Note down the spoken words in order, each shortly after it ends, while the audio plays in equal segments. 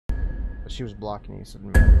she was blocking you, so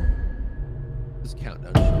it didn't matter. This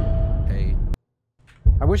countdown shit. Hey.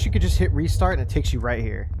 I wish you could just hit restart and it takes you right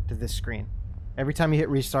here to this screen. Every time you hit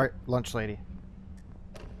restart, lunch lady.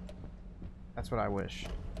 That's what I wish.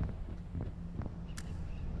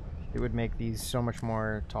 It would make these so much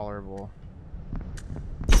more tolerable.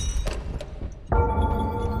 You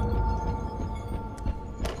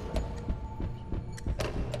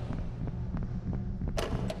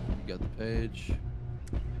got the page.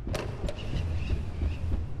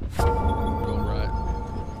 Going right.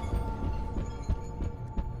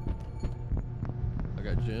 I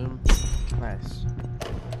got Jim. Nice.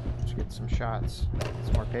 Let's get some shots.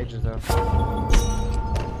 Some more pages though.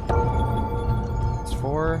 It's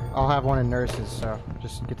 4. I'll have one in nurses, so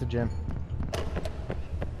just get to gym.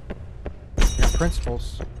 Got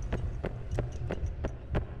principals.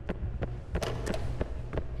 Are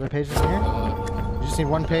there pages in here? You just need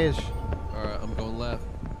one page. Alright, I'm going left.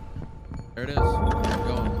 There it is. I'm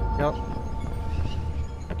going. Yep.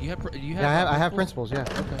 You have Yeah, I have principals, yeah.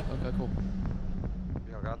 Okay, cool.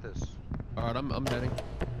 Yeah, I got this. Alright, I'm heading.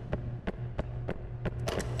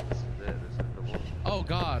 This is it. This is the one. Oh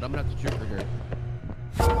god, I'm gonna have to juke her here.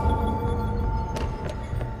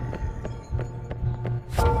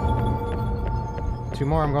 2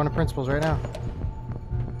 more, I'm going to principals right now.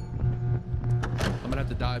 I'm gonna have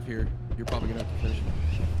to dive here. You're probably gonna have to finish it.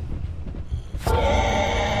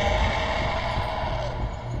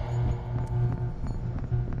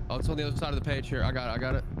 Oh, it's on the other side of the page here. I got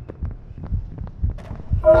it.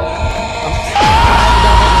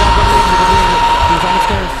 He's on the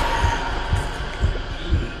stairs.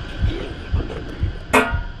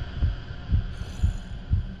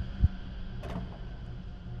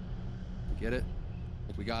 Get it?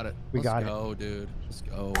 We got it. We got it. Let's go, dude. Let's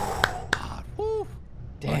go. God, whew.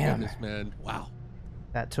 Damn. My goodness, man. Wow.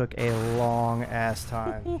 That took a long ass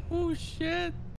time. Oh, shit.